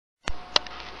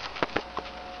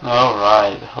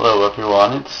Alright, hello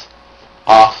everyone, it's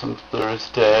Awesome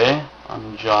Thursday.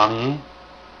 I'm Johnny.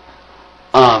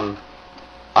 Um,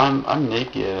 I'm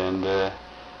naked and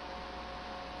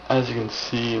as you can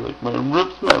see, like my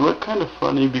ribs might look kind of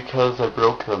funny because I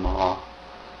broke them all.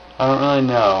 I don't really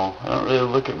know. I don't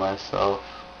really look at myself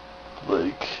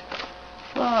like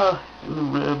in the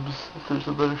ribs. If there's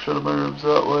a better shot of my ribs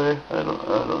that way, I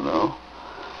don't know.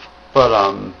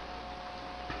 But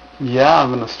yeah, I'm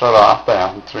gonna start off by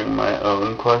answering my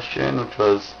own question, which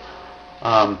was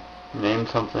name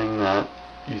something that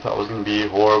you thought was going to be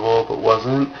horrible but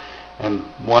wasn't. And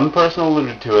one person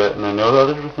alluded to it, and I know the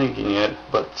others were thinking it,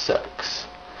 but sex.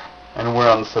 And we're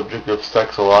on the subject of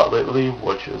sex a lot lately,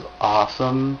 which is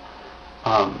awesome.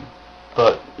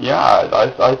 But yeah,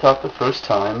 I thought the first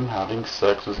time having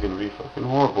sex was going to be fucking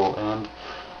horrible, and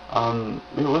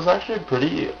it was actually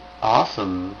pretty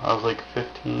awesome. I was like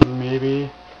 15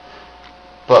 maybe.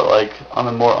 But like on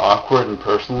a more awkward and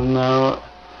personal note,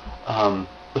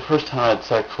 the first time I had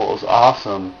sex, what was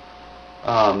awesome,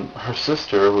 her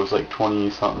sister, who was like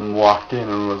 20-something, walked in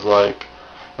and was like,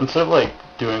 instead of like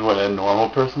doing what a normal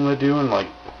person would do and like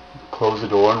close the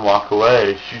door and walk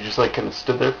away, she just like kind of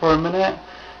stood there for a minute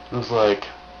and was like,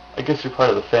 I guess you're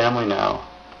part of the family now,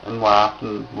 and laughed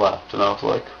and left, and I was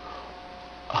like,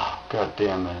 oh, god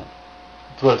damn it.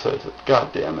 That's what I said,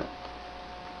 god damn it.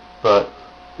 But,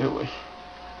 I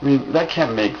mean, that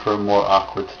can't make for a more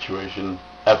awkward situation,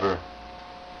 ever.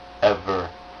 Ever.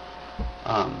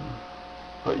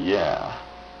 But yeah,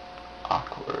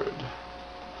 awkward.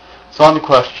 So on to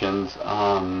questions.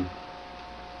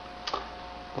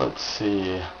 Let's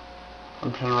see.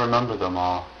 I'm trying to remember them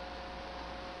all.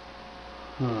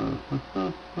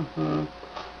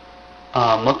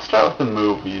 Let's start with the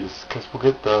movies, because we'll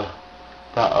get that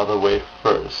other way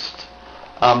first.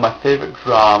 My favorite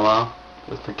drama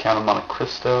is The Count of Monte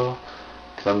Cristo,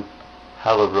 because I'm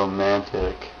hella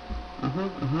romantic.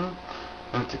 And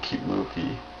it's a cute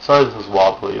movie. Sorry this is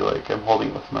wobbly, like I'm holding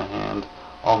it with my hand,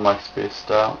 all my spaced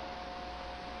out.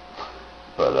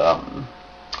 But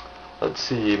let's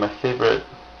see, my favorite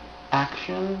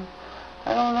action?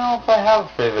 I don't know if I have a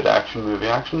favorite action movie.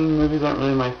 Action movies aren't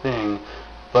really my thing.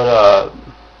 But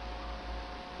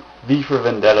V for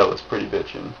Vendetta was pretty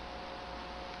bitchin'.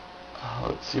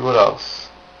 Let's see what else.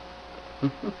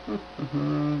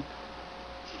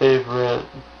 Favorite.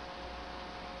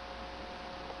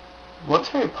 What's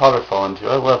Harry Potter fall into?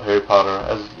 I love Harry Potter,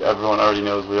 as everyone already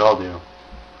knows we all do.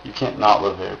 You can't not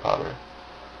love Harry Potter.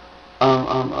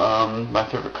 My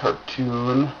favorite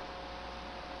cartoon.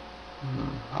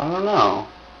 I don't know.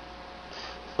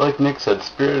 Like Nick said,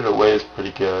 Spirited Away is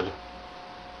pretty good.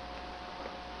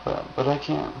 But I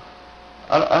can't.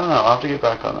 I don't know, I'll have to get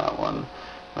back on that one.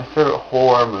 My favorite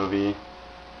horror movie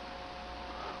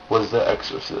was The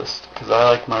Exorcist, because I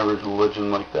like my religion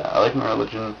like that. I like my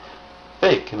religion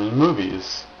fake and in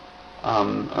movies.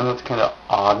 And that's kind of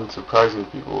odd and surprising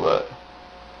to people, but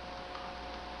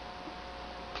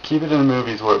keep it in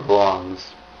movies where it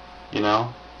belongs, you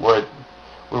know? Where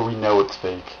we know it's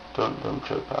fake. Don't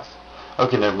show it past.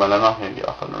 Okay, never mind, I'm not going to get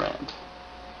off on a rant.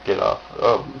 Get off.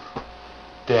 Oh,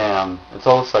 damn. It's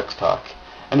all sex talk.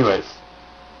 Anyways.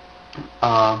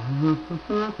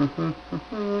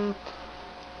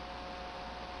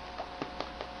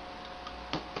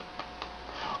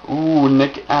 Ooh,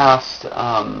 Nick asked if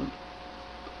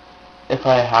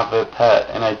I have a pet,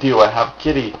 and I do. I have a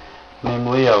kitty named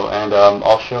Leo, and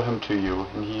I'll show him to you,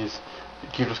 and he's the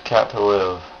cutest cat to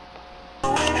live.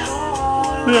 Yeah.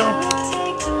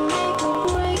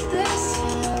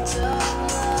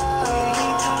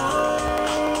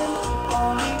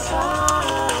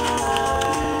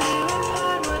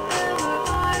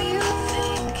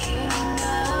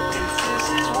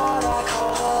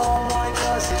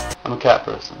 I'm a cat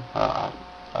person. I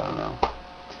don't know.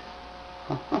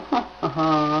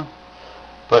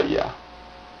 But yeah.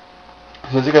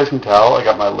 As you guys can tell, I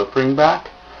got my lip ring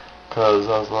back. Because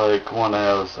I was like, one day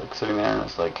I was like sitting there and I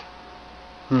was like,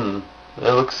 it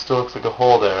still looks like a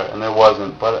hole there. And there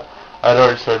wasn't. But I'd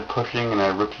already started pushing and I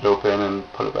ripped it open and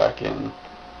put it back in.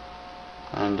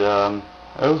 And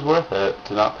it was worth it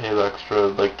to not pay the extra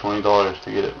like $20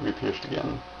 to get it re-pierced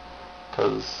again.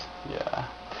 Because, yeah.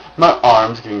 My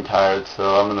arm's getting tired,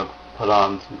 so I'm going to put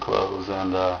on some clothes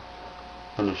and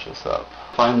finish this up.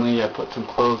 Finally, I put some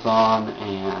clothes on,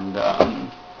 and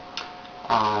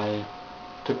I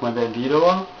took my bandito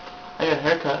off. I got a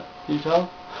haircut, can you tell?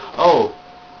 Oh,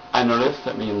 I noticed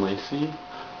that me and Lacey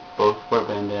both wear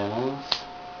bandanas,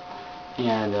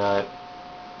 and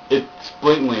it's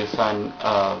blatantly a sign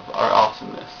of our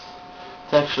awesomeness.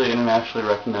 It's actually internationally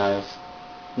recognized.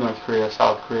 North Korea,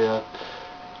 South Korea,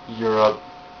 Europe,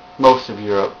 most of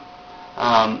Europe.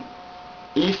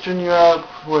 Eastern Europe,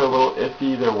 we're a little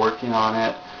iffy. They're working on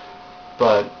it,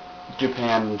 but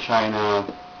Japan and China,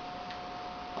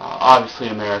 obviously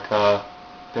America,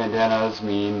 bandanas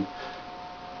mean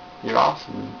you're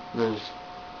awesome. It's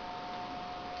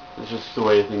just the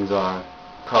way things are.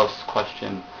 Carl's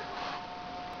question.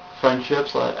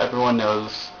 Friendships, everyone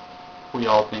knows, we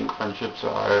all think friendships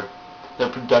they're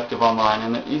productive online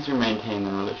and they're easier to maintain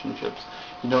than relationships.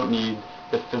 You don't need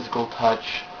the physical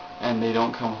touch, and they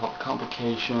don't come with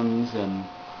complications and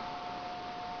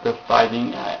the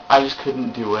fighting. I just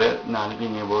couldn't do it, not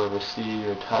being able to ever see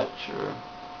or touch, or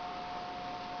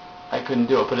I couldn't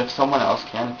do it. But if someone else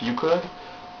can, if you could,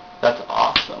 that's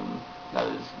awesome. That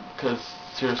is, because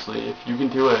seriously, if you can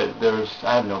do it,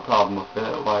 I have no problem with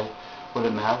it. Why would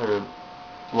it matter?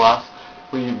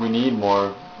 We need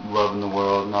more love in the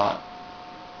world,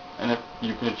 and if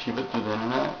you can achieve it through the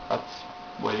internet, that's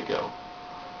way to go.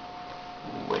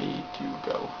 Way to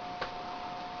go.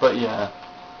 But yeah,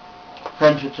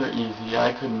 friendships are easy.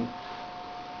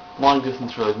 Long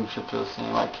distance relationships are the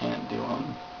same. I can't do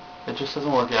them. It just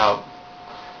doesn't work out.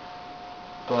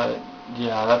 But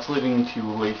yeah, that's leading to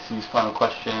Lacey's final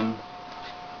question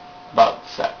about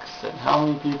sex. And how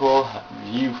many people have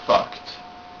you fucked?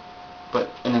 But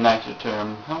in a nicer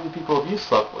term, how many people have you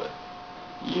slept with?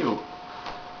 You.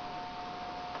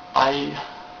 I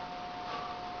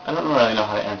don't really know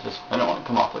how to answer this. I don't want to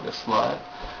come off like a slut.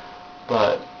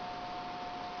 But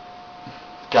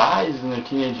guys in their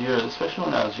teenage years, especially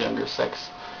when I was younger, sex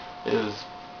is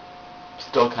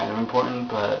still kind of important,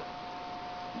 but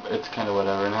it's kind of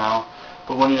whatever now.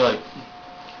 But when you're like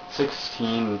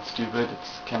 16 and stupid,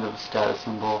 it's kind of a status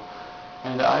symbol.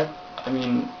 And I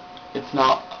mean, it's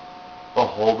not a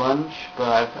whole bunch,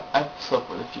 but I've slept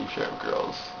with a few sheriff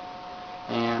girls.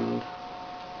 And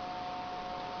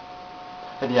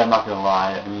yeah, I'm not gonna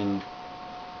lie. I mean,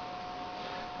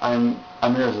 I'm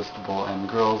irresistible, and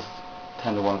girls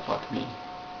tend to want to fuck me.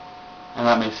 And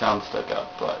that may sound stuck up,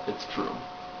 but it's true.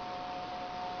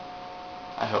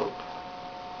 I hope.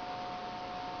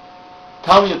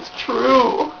 Tell me it's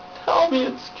true! Tell me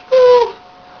it's true!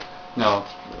 No,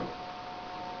 it's true.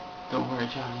 Don't worry,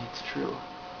 Johnny, it's true.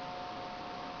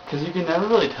 Because you can never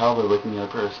really tell by looking at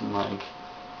a person, like,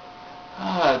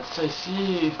 I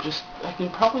see, I can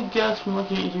probably guess from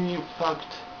looking at you, you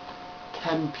fucked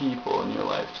 10 people in your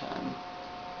lifetime.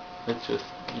 It's just,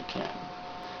 you can.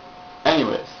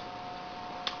 Anyways,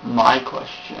 my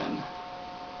question.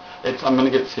 I'm gonna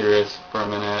get serious for a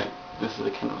minute. This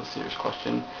is kind of a serious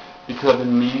question, because I've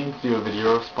been meaning to do a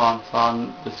video response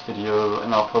on this video,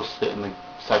 and I'll post it in the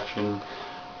section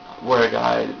where a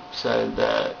guy said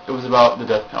that it was about the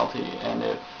death penalty, and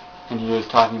he was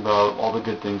talking about all the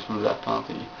good things from the death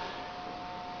penalty.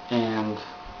 And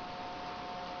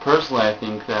personally, I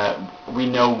think that we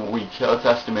know we kill, it's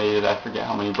estimated, I forget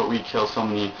how many, but we kill so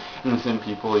many innocent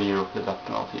people a year with the death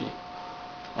penalty.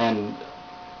 And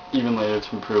even later it's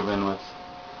been proven with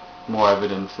more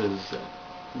evidences,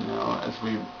 as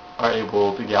we are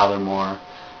able to gather more,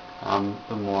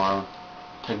 the more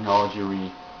technology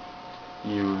we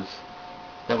use,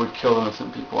 that would kill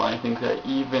innocent people. And I think that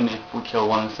even if we kill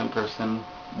one innocent person,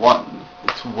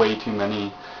 it's way too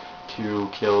many to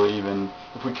kill. Even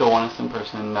if we kill one innocent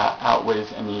person, that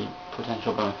outweighs any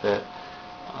potential benefit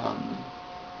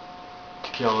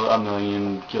to kill 1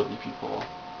 million guilty people.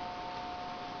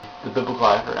 The biblical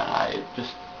eye for an eye,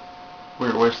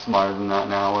 we're smarter than that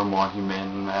now, we're more humane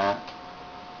than that.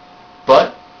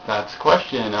 But that's the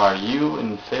question, are you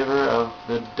in favor of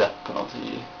the death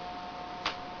penalty?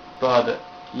 But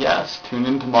yes, tune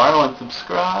in tomorrow and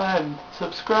subscribe,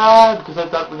 because I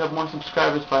thought we'd have more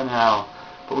subscribers by now,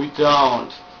 but we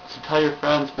don't. So tell your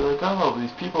friends, be like, oh,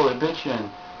 these people are bitching,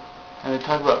 and they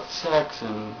talk about sex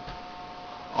and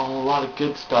a lot of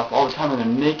good stuff all the time, and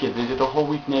they're naked. They did a whole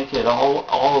week naked, all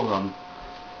of them.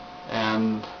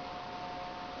 And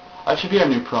that should be our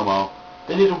new promo.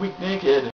 They did a week naked.